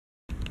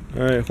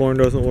Alright, horn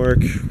doesn't work.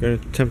 We're gonna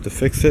attempt to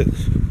fix it.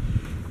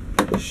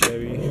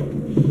 Chevy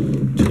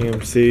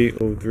GMC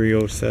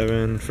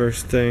 0307.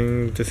 First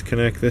thing,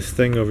 disconnect this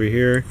thing over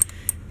here,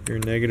 your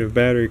negative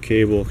battery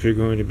cable, because you're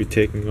going to be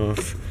taking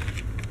off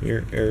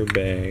your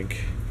airbag.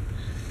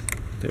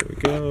 There we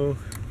go.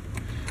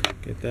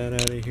 Get that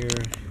out of here.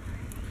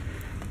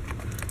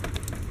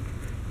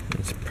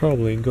 It's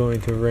probably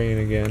going to rain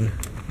again.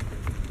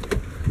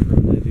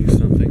 I'm gonna do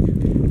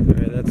something.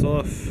 Alright, that's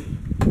off.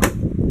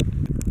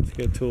 Let's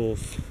get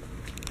tools.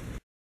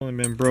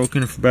 Only been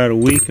broken for about a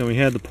week, and we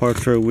had the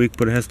parts for a week,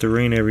 but it has to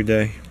rain every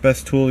day.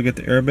 Best tool to get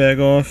the airbag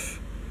off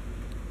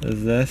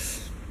is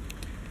this.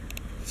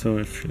 So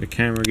if the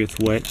camera gets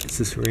wet, it's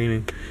just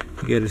raining,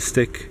 you get a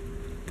stick,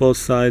 both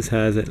sides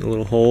has it, a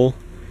little hole.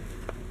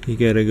 You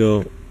gotta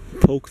go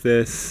poke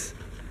this,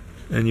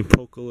 and you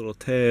poke a little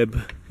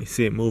tab. You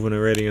see it moving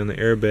already on the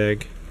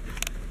airbag.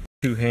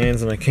 2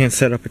 hands, and I can't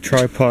set up a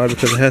tripod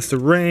because it has to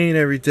rain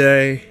every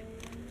day.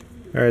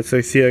 Alright, so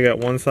you see I got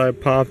one side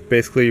popped.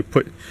 Basically you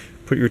put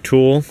your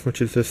tool,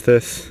 which is just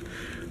this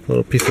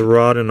little piece of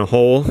rod in a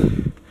hole.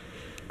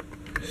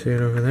 See it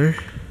over there?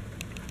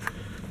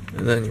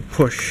 And then you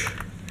push.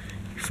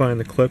 You find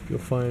the clip, you'll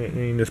find it,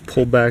 and you just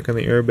pull back on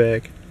the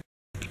airbag.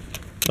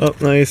 Oh,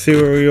 now you see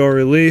where we are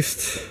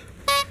released.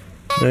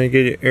 Now you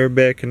get your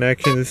airbag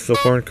connection. This is the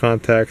horn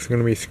contacts I'm going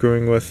to be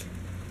screwing with.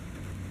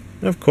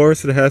 And of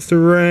course it has to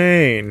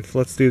rain. So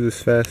let's do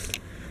this fast.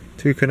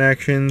 2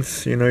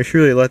 connections. You know, you should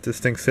really let this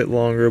thing sit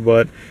longer,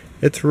 but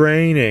it's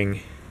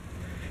raining.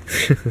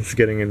 It's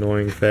getting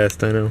annoying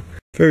fast, I know.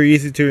 Very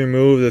easy to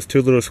remove. There's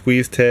 2 little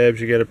squeeze tabs.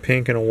 You get a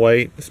pink and a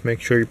white. Just make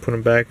sure you put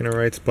them back in the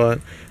right spot.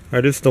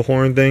 Alright, this is the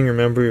horn thing.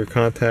 Remember, your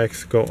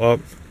contacts go up.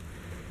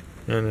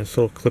 And this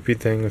little clippy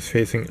thing is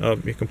facing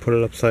up. You can put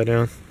it upside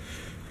down.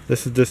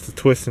 This is just a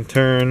twist and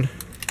turn.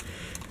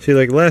 See,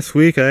 like last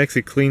week I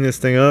actually cleaned this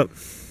thing up.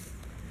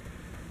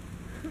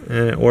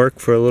 And it worked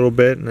for a little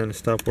bit, and then it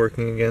stopped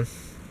working again.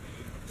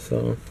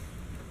 So,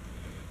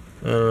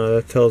 I don't know,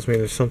 that tells me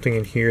there's something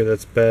in here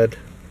that's bad.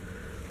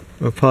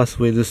 Or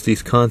possibly just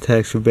these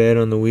contacts are bad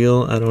on the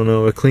wheel. I don't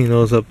know. I'll clean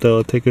those up though.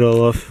 I'll take it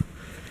all off.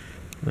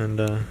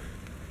 And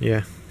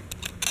yeah.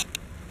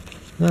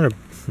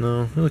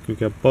 No, look, we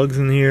got bugs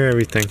in here,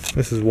 everything.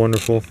 This is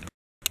wonderful.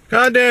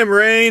 Goddamn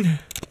rain!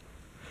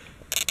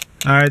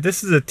 Alright,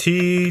 this is a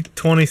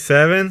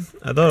T27.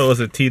 I thought it was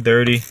a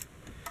T30.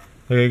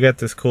 Look, I got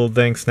this cool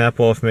thing.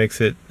 Snap-off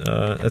makes it.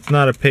 It's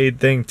not a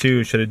paid thing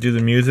too. Should I do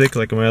the music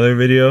like in my other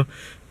video?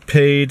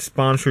 Paid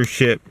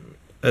sponsorship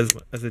as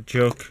a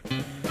joke.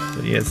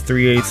 But yeah, it's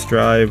 3/8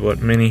 drive, but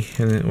mini,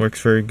 and it works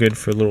very good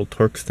for little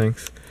Torx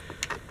things.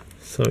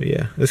 So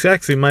yeah, this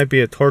actually might be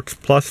a Torx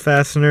Plus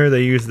fastener.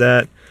 They use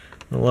that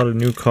on a lot of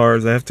new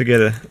cars. I have to get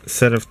a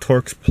set of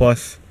Torx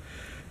Plus.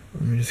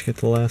 Let me just get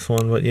the last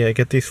one. But yeah,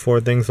 get these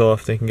 4 things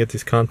off. They can get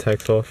these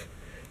contacts off.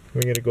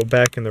 We're gonna go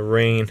back in the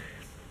rain,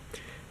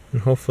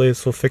 and hopefully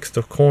this will fix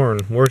the corn.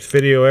 Worst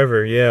video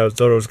ever. Yeah, I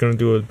thought I was gonna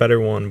do a better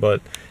one,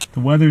 but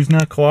the weather's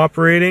not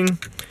cooperating.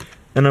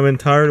 And I've been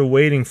tired of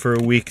waiting for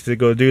a week to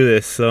go do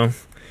this, so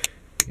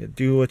you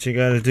do what you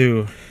gotta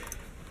do.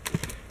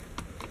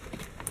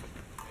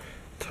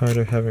 Tired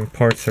of having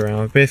parts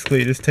around. Basically,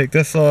 you just take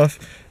this off.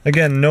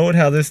 Again, note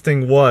how this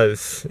thing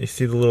was. You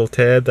see the little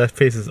tab? That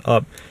faces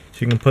up.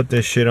 So you can put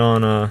this shit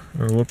on,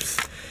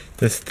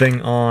 this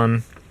thing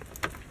on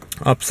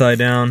upside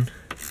down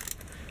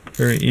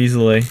very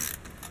easily.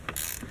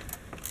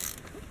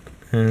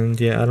 And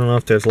yeah, I don't know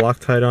if there's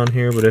Loctite on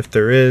here, but if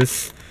there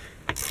is,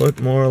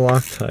 put more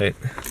Loctite.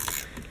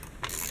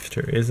 If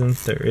there isn't,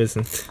 there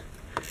isn't.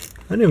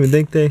 I don't even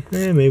think they,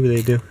 maybe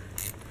they do.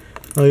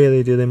 Oh yeah,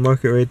 they do. They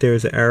mark it right there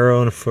as an arrow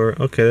and a for.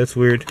 Okay, that's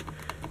weird.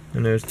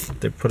 And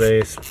they put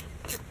a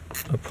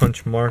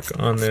punch mark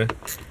on the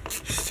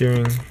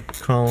steering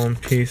column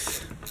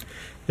piece.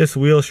 This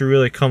wheel should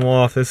really come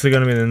off. This is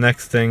going to be the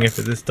next thing. If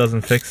this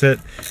doesn't fix it,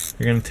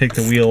 you're going to take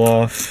the wheel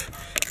off.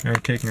 We're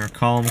taking our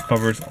column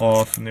covers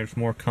off, and there's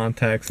more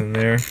contacts in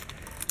there.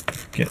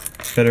 Get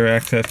better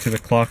access to the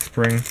clock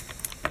spring.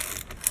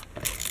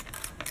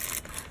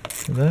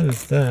 So that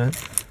is that.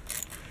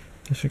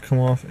 This should come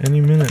off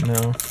any minute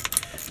now.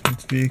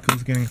 This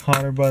vehicle's getting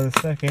hotter by the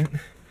second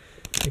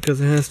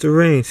because it has to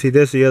rain. See,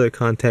 there's the other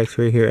contacts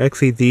right here.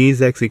 Actually,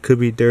 these actually could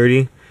be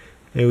dirty.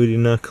 Maybe we did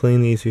not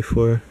clean these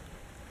before.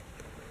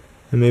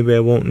 And maybe I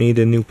won't need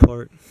a new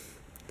part.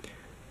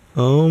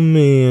 Oh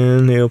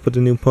man, they'll put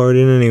the new part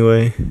in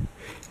anyway,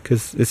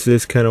 because this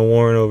is kind of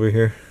worn over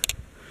here.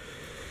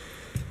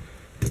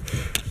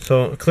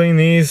 So clean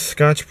these,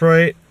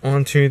 Scotch-Brite,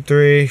 1, 2,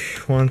 3,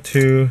 1,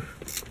 2,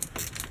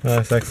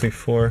 it's actually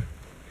 4.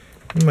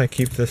 I might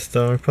keep this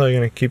though. I'm probably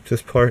going to keep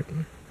this part.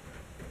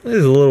 It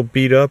is a little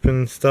beat up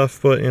and stuff,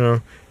 but you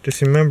know,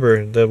 just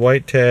remember the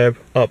white tab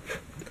up.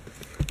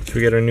 So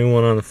we got our new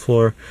one on the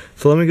floor.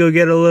 So let me go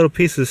get a little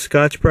piece of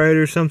Scotch-Brite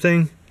or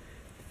something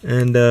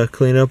and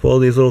clean up all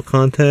these little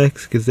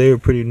contacts, because they were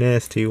pretty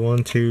nasty.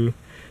 1, 2,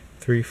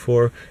 3,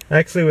 4.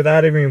 Actually,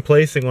 without even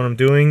replacing, what I'm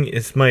doing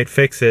is might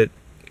fix it,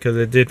 because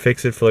it did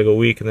fix it for like a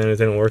week and then it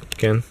didn't work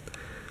again.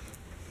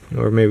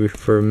 or maybe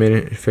for a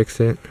minute to fix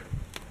it.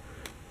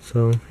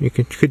 So you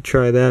could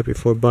try that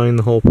before buying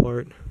the whole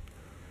part.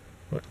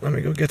 But let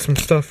me go get some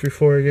stuff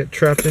before I get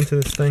trapped into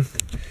this thing.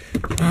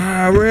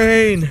 Ah,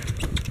 rain!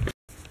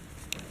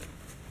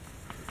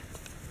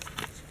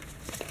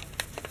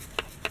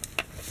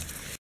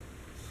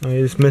 I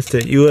just missed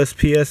it.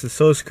 USPS is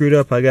so screwed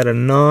up. I got a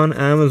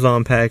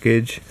non-Amazon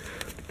package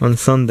on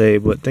Sunday,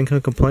 but think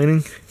I'm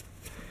complaining?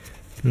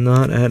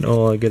 Not at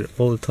all. I get it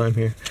all the time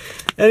here.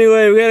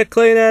 Anyway, we gotta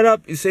clean that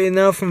up. You see,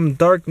 now from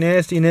dark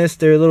nastiness,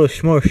 they're a little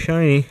more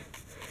shiny.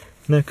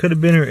 And that could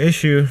have been her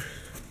issue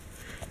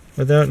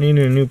without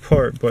needing a new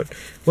part. But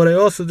what I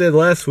also did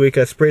last week,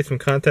 I sprayed some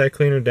contact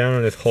cleaner down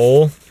on this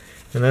hole.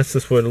 And that's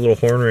just what a little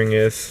horn ring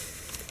is.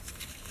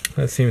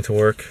 That seemed to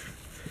work.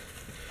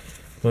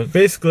 But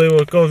basically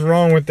what goes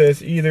wrong with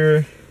this,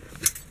 either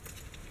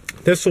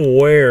this will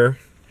wear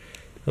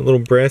a little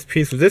brass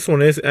piece, but this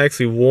one is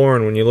actually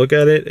worn. When you look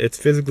at it, it's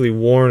physically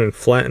worn and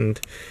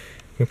flattened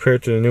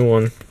compared to the new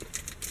one.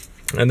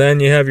 And then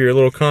you have your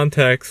little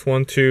contacts,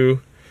 1, 2,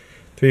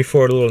 3,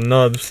 4 little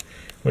nubs.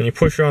 When you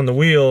push her on the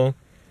wheel,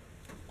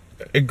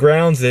 it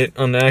grounds it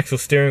on the actual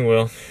steering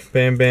wheel.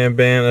 Bam, bam,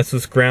 bam, that's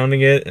what's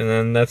grounding it. And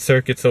then that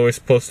circuit's always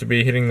supposed to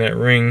be hitting that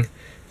ring.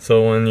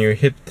 So when you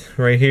hit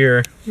right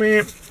here,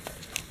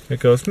 it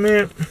goes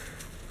meh,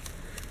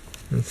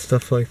 and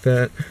stuff like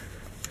that.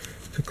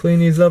 So clean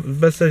these up as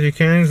best as you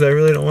can, because I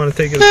really don't want to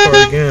take it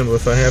apart again, but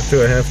if I have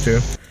to, I have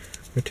to.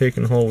 We're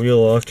taking the whole wheel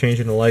off,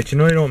 changing the lights. You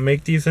know they don't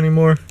make these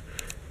anymore?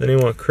 They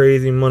want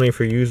crazy money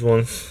for used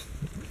ones.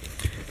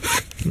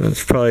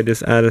 That's probably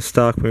just out of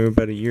stock maybe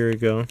about a year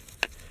ago.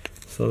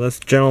 So that's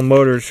General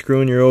Motors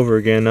screwing you over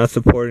again, not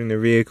supporting their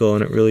vehicle,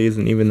 and it really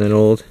isn't even that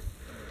old.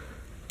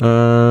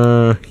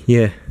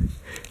 Yeah.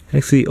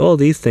 Actually, all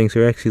these things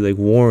are actually like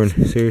worn.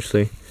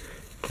 Seriously,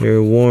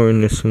 they're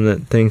worn just from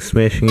that thing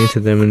smashing into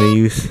them in the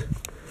use.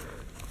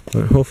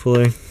 But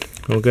hopefully,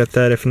 we'll get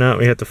that. If not,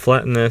 we have to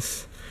flatten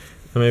this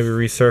and maybe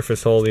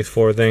resurface all these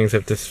 4 things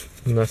if that's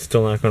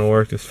still not going to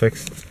work. This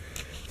fixed.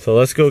 So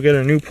let's go get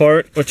a new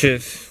part, which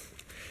is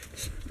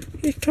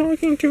he's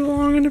talking too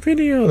long in the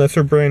video. That's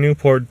our brand new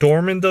part.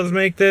 Dorman does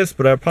make this,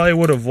 but I probably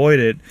would avoid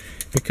it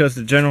because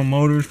the General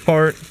Motors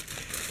part.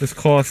 This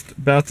cost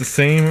about the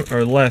same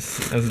or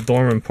less as the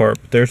Dorman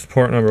part. But there's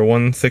part number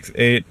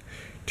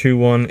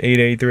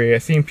 168218883.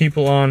 I've seen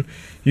people on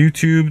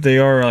YouTube, they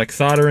are like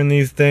soldering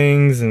these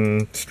things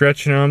and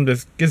stretching them.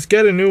 Just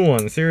get a new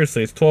one.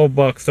 Seriously, it's 12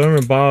 bucks. Don't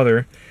even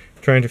bother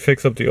trying to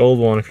fix up the old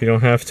one if you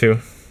don't have to.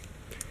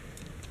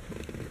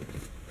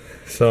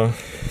 So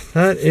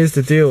that is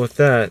the deal with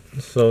that.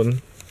 So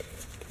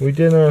we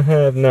did not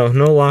have no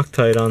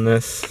Loctite on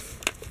this.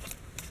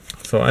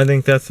 So I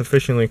think that's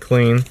sufficiently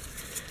clean.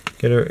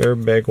 Get our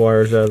airbag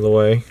wires out of the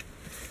way.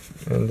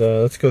 And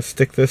let's go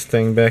stick this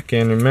thing back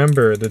in.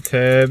 Remember, the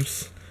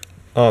tabs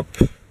up.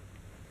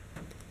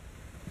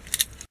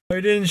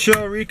 I didn't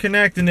show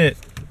reconnecting it.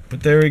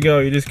 But there we go.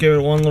 You just give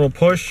it one little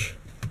push.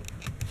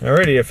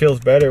 Already it feels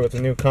better with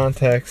the new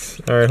contacts.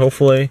 Alright,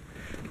 hopefully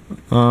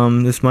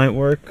this might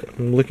work.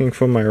 I'm looking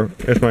for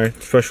here's my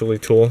specialty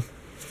tool.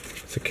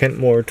 It's a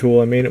Kentmore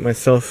tool. I made it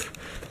myself.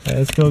 Alright,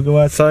 let's go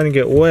outside and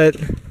get wet.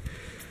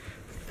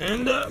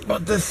 And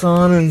put this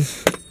on, and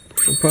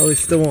we probably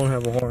still won't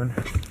have a horn.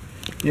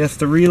 Yes,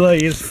 the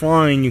relay is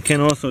fine. You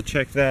can also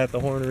check that, the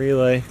horn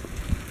relay.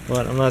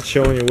 But I'm not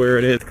showing you where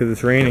it is because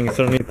it's raining. It's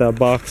underneath that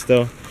box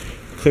though.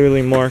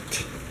 Clearly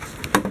marked.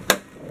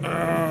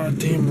 Ah,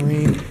 damn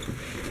rain.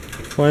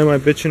 Why am I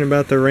bitching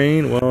about the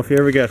rain? Well, if you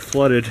ever got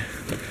flooded,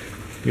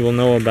 you will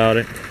know about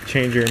it.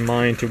 Change your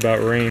mind to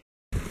about rain.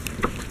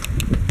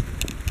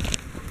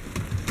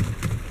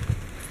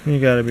 You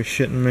gotta be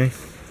shitting me.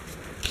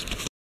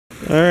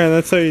 Alright,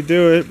 that's how you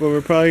do it, but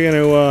we're probably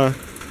gonna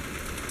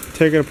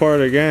take it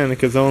apart again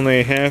because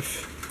only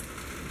half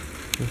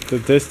the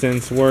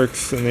distance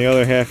works and the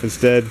other half is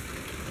dead.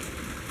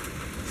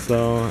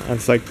 So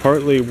it's like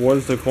partly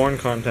was the horn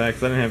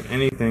contacts, I didn't have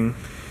anything,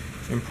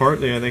 and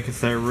partly I think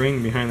it's that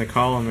ring behind the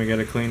column we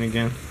gotta clean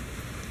again.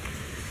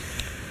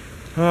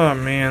 Oh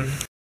man.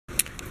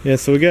 Yeah,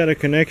 so we got a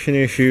connection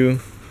issue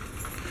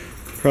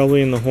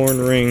probably in the horn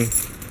ring.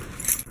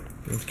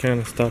 It's kind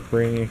of stopped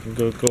raining. You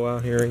can go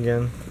out here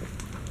again.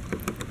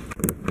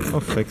 I'll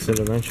fix it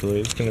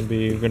eventually.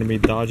 We're gonna be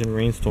dodging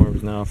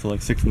rainstorms now for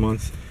like 6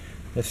 months.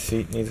 This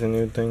seat needs a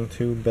new thing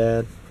too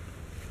bad.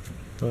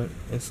 But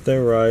it's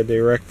their ride, they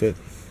wrecked it.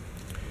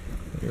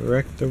 They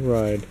wrecked the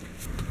ride.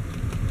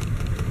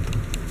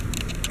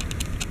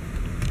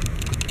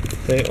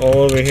 Okay,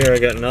 all over here I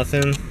got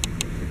nothing.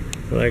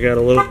 But I got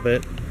a little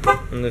bit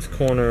in this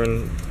corner,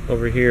 and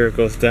over here it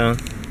goes down.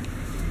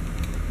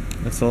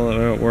 That's all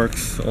how it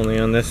works, only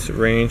on this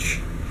range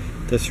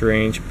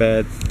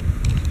bad.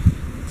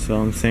 So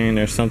I'm saying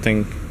there's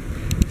something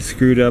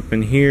screwed up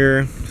in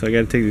here, so I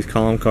gotta take these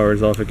column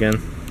covers off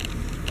again.